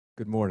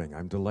Good morning.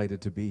 I'm delighted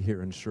to be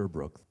here in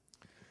Sherbrooke.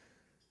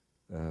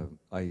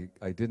 I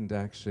didn't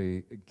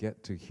actually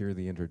get to hear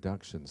the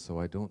introduction,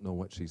 so I don't know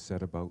what she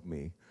said about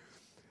me.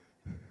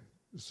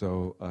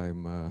 So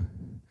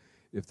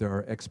if there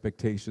are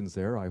expectations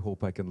there, I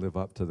hope I can live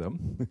up to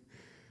them.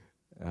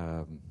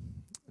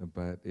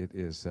 But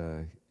it's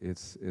a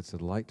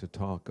delight to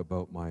talk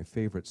about my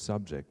favorite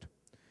subject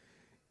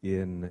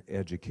in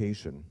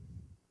education.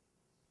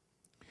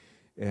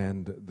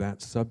 And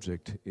that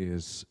subject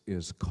is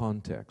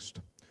context.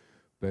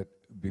 But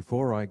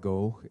before I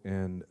go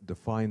and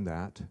define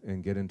that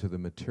and get into the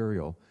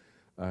material,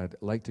 I'd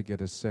like to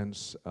get a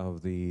sense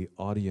of the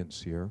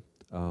audience here,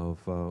 of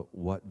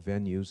what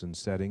venues and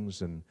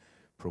settings and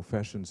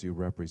professions you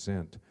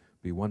represent.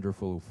 Be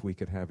wonderful if we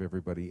could have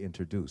everybody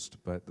introduced,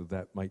 but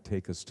that might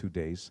take us 2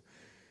 days,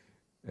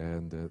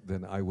 and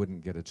then I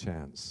wouldn't get a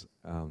chance.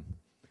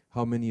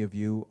 How many of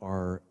you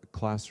are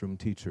classroom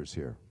teachers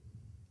here?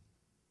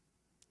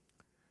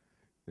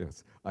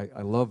 Yes,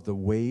 I love the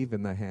wave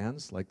in the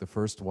hands, like the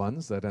first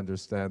ones that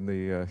understand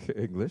the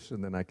English,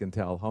 and then I can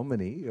tell how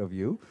many of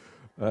you.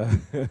 How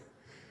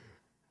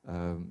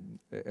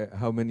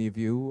many of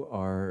you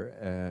are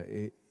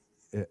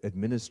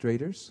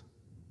administrators?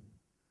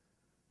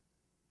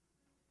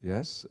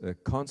 Yes,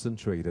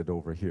 concentrated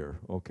over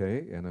here,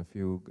 okay, and a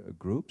few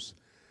groups.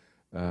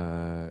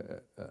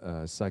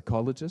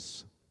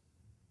 Psychologists?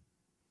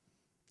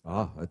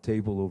 A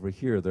table over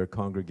here, they're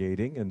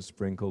congregating and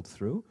sprinkled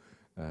through.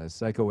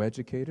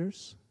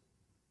 Psychoeducators?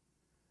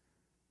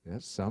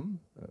 Yes,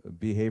 some.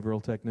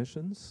 Behavioral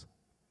technicians?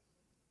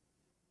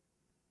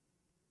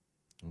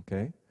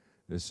 Okay,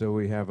 so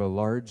we have a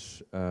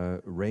large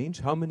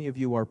range. How many of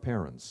you are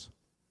parents?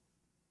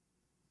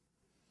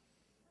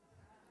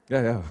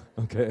 Yeah,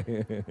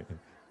 okay.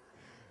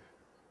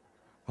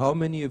 How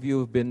many of you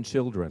have been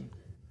children?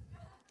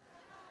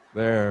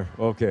 There,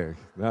 okay,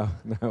 now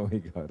we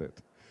got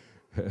it.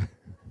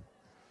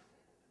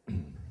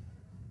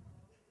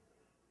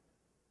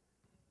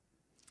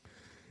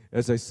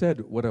 As I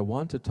said, what I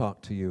want to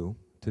talk to you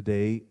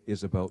today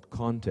is about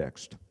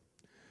context.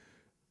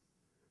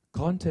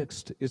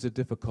 Context is a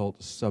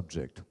difficult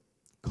subject.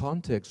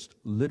 Context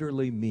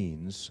literally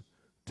means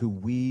to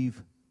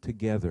weave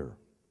together.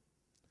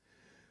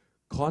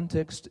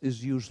 Context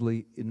is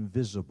usually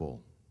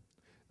invisible.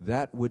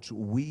 That which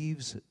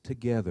weaves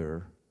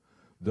together,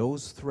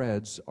 those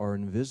threads are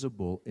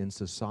invisible in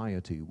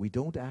society. We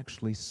don't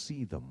actually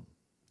see them.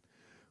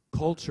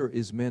 Culture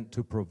is meant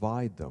to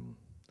provide them.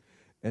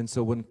 And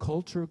so when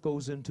culture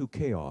goes into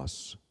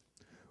chaos,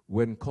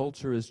 when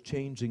culture is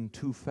changing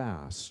too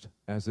fast,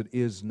 as it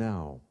is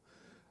now,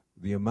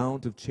 the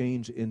amount of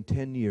change in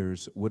 10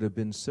 years would have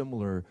been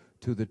similar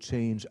to the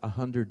change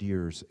 100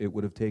 years. It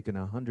would have taken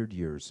 100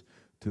 years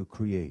to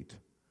create.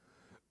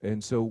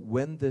 And so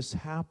when this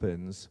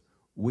happens,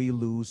 we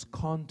lose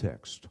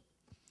context.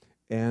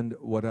 And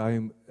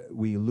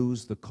we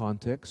lose the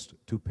context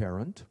to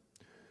parent,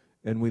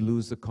 and we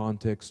lose the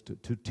context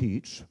to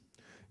teach.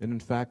 And in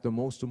fact, the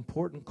most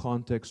important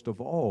context of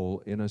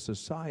all in a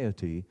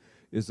society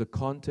is the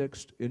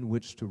context in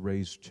which to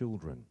raise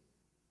children.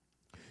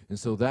 And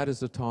so that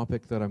is the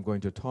topic that I'm going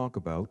to talk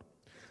about.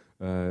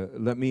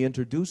 Let me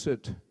introduce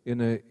it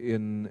in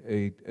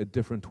a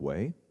different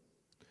way.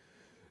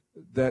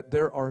 That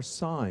there are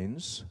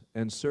signs,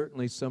 and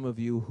certainly some of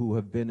you who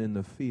have been in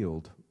the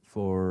field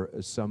for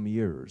some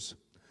years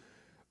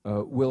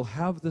will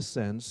have the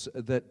sense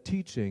that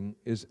teaching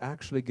is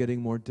actually getting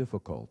more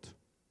difficult.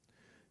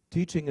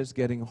 Teaching is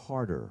getting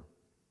harder.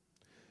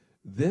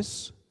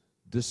 This,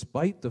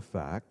 despite the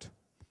fact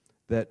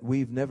that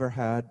we've never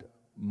had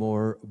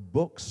more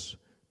books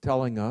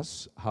telling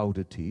us how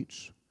to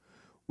teach.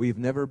 We've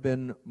never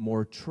been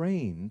more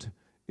trained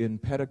in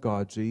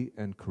pedagogy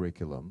and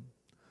curriculum.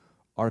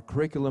 Our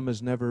curriculum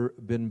has never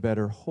been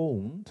better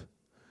honed,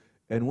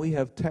 and we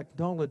have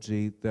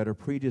technology that our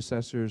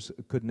predecessors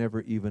could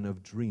never even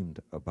have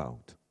dreamed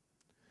about.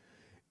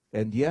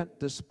 And yet,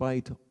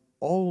 despite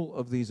all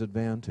of these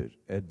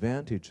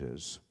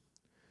advantages,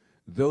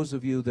 those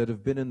of you that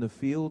have been in the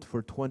field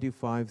for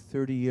 25,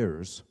 30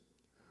 years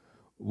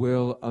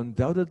will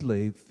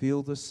undoubtedly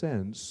feel the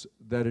sense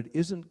that it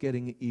isn't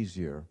getting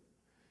easier,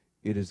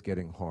 it is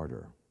getting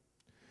harder.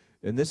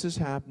 And this is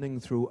happening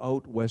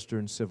throughout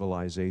Western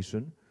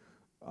civilization.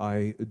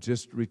 I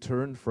just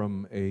returned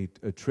from a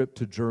trip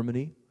to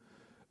Germany,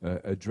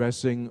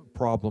 addressing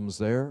problems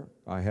there.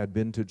 I had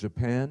been to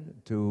Japan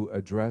to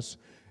address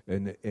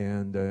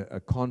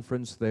a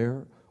conference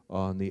there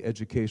on the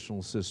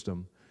educational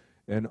system.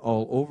 And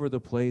all over the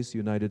place,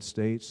 United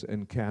States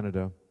and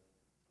Canada,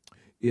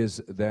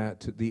 is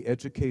that the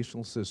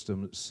educational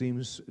system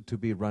seems to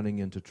be running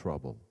into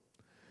trouble.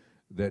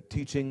 That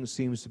teaching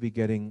seems to be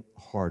getting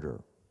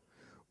harder.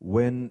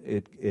 When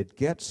it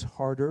gets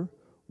harder,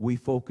 we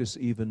focus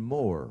even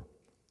more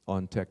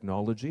on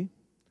technology,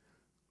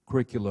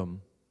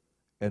 curriculum,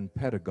 and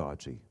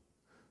pedagogy.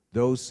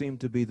 Those seem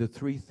to be the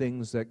three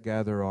things that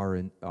gather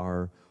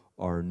our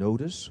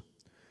notice.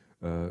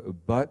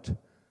 But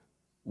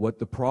What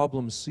the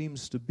problem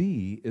seems to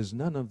be is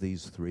none of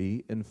these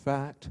three. In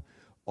fact,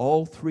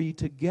 all three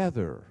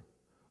together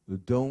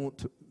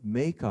don't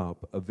make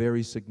up a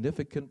very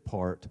significant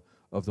part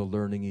of the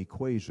learning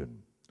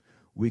equation.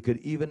 We could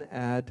even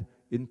add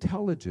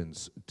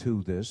intelligence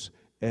to this,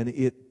 and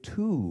it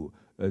too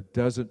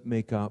doesn't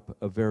make up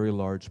a very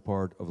large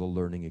part of the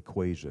learning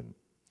equation.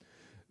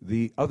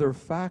 The other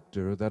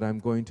factor that I'm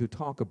going to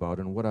talk about,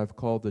 and what I've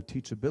called the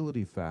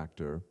teachability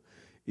factor,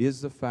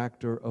 is the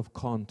factor of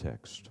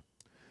context.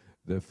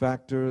 The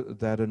factor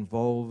that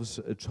involves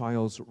a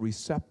child's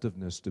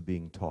receptiveness to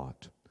being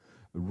taught,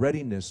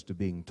 readiness to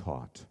being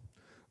taught,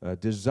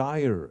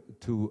 desire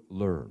to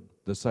learn,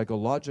 the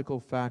psychological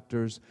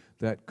factors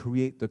that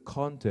create the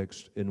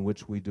context in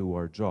which we do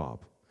our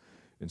job.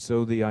 And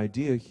so the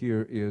idea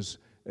here is,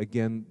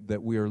 again,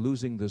 that we are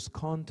losing this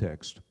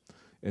context,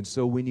 and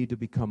so we need to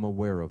become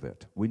aware of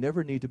it. We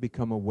never need to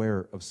become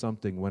aware of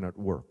something when it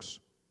works.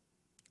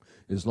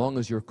 As long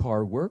as your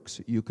car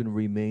works, you can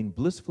remain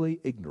blissfully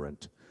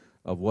ignorant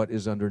of what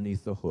is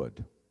underneath the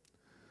hood.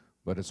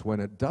 But it's when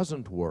it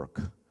doesn't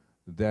work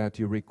that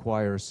you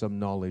require some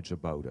knowledge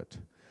about it.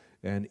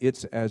 And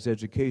it's as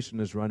education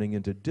is running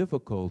into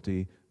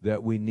difficulty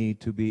that we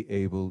need to be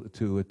able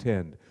to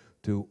attend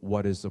to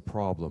what is the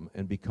problem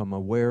and become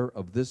aware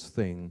of this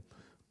thing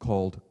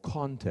called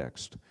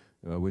context,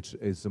 which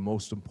is the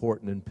most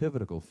important and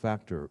pivotal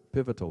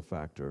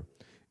factor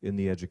in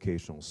the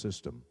educational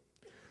system.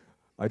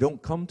 I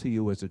don't come to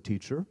you as a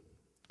teacher.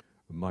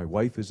 My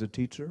wife is a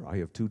teacher. I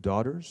have two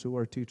daughters who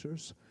are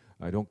teachers.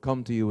 I don't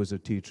come to you as a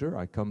teacher.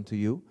 I come to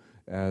you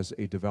as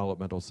a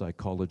developmental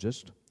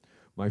psychologist.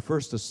 My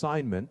first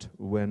assignment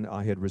when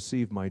I had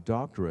received my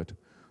doctorate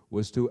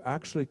was to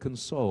actually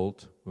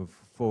consult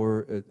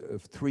for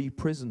 3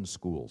 prison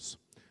schools.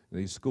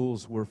 These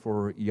schools were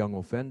for young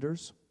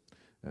offenders.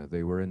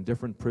 They were in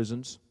different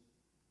prisons.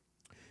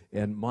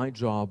 And my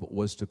job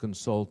was to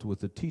consult with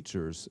the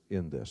teachers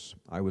in this.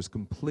 I was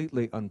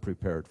completely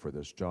unprepared for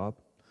this job.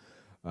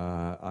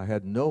 I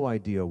had no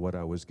idea what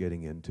I was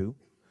getting into.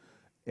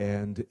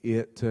 And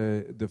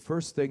the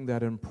first thing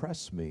that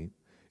impressed me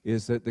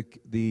is that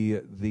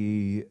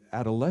the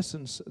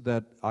adolescents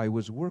that I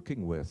was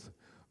working with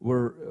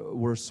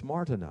were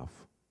smart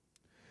enough.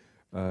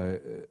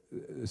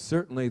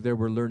 Certainly there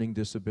were learning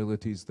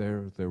disabilities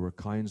there. There were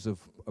kinds of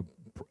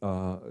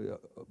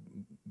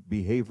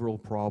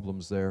behavioral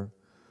problems there.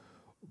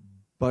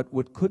 But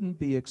what couldn't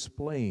be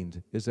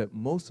explained is that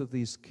most of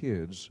these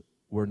kids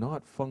were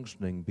not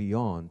functioning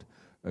beyond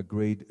a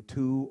grade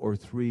 2 or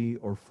 3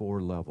 or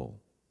 4 level.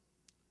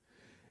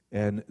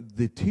 And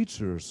the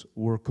teachers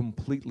were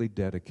completely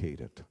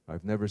dedicated.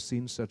 I've never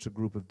seen such a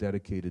group of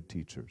dedicated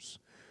teachers.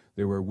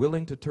 They were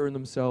willing to turn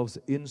themselves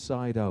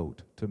inside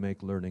out to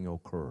make learning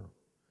occur.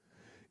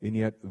 And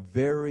yet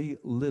very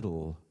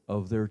little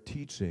of their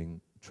teaching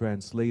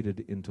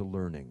translated into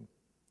learning.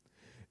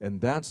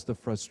 And that's the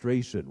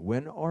frustration.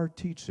 When our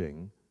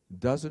teaching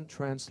doesn't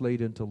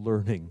translate into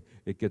learning,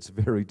 it gets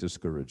very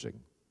discouraging.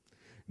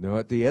 Now,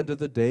 at the end of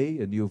the day,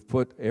 and you've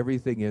put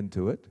everything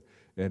into it,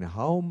 and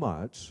how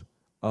much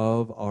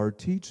of our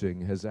teaching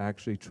has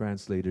actually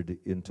translated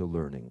into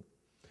learning.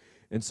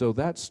 And so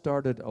that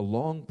started a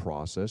long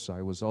process.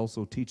 I was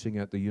also teaching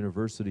at the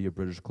University of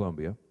British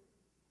Columbia,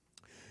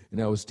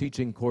 and I was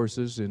teaching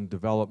courses in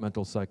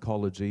developmental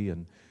psychology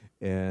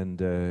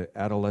and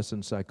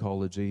adolescent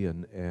psychology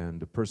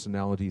and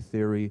personality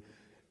theory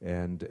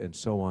and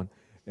so on.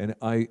 And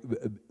I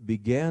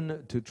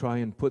began to try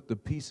and put the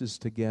pieces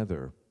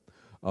together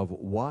of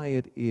why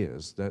it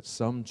is that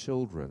some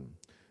children,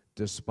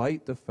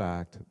 despite the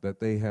fact that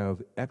they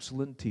have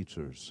excellent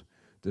teachers,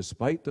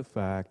 despite the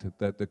fact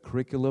that the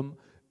curriculum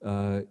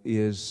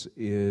is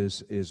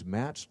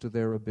matched to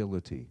their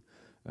ability,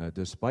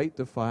 despite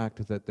the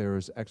fact that there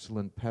is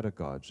excellent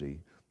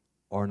pedagogy,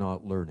 are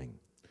not learning.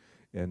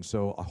 And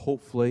so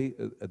hopefully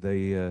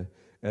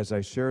as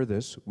I share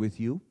this with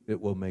you, it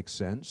will make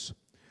sense.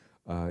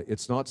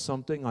 It's not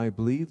something I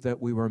believe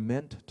that we were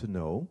meant to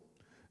know.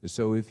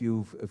 So if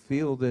you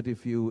feel that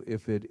if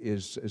it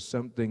is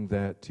something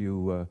that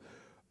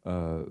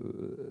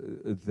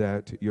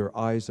that your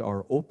eyes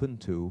are open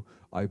to,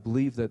 I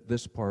believe that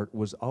this part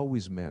was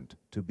always meant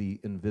to be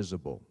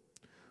invisible.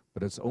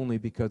 But it's only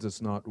because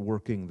it's not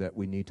working that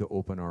we need to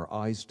open our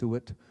eyes to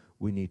it.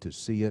 We need to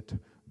see it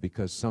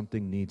because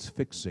something needs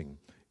fixing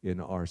in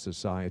our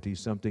society.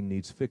 Something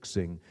needs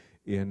fixing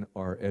in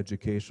our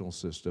educational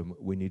system.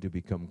 We need to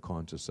become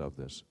conscious of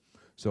this.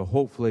 So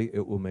hopefully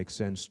it will make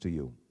sense to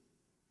you.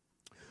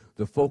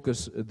 The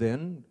focus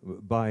then,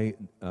 by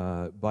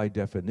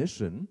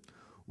definition,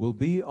 will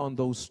be on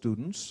those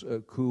students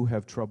who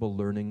have trouble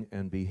learning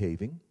and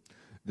behaving.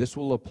 This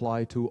will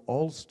apply to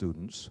all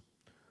students,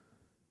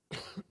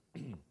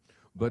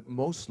 but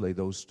mostly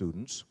those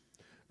students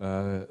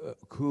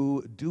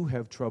who do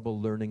have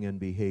trouble learning and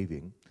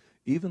behaving,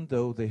 even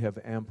though they have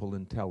ample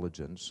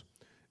intelligence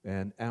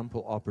and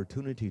ample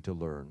opportunity to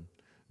learn,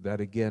 that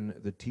again,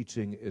 the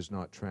teaching is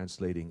not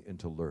translating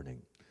into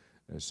learning.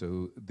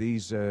 So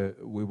these,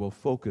 we will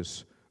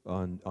focus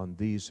on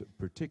these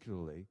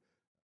particularly.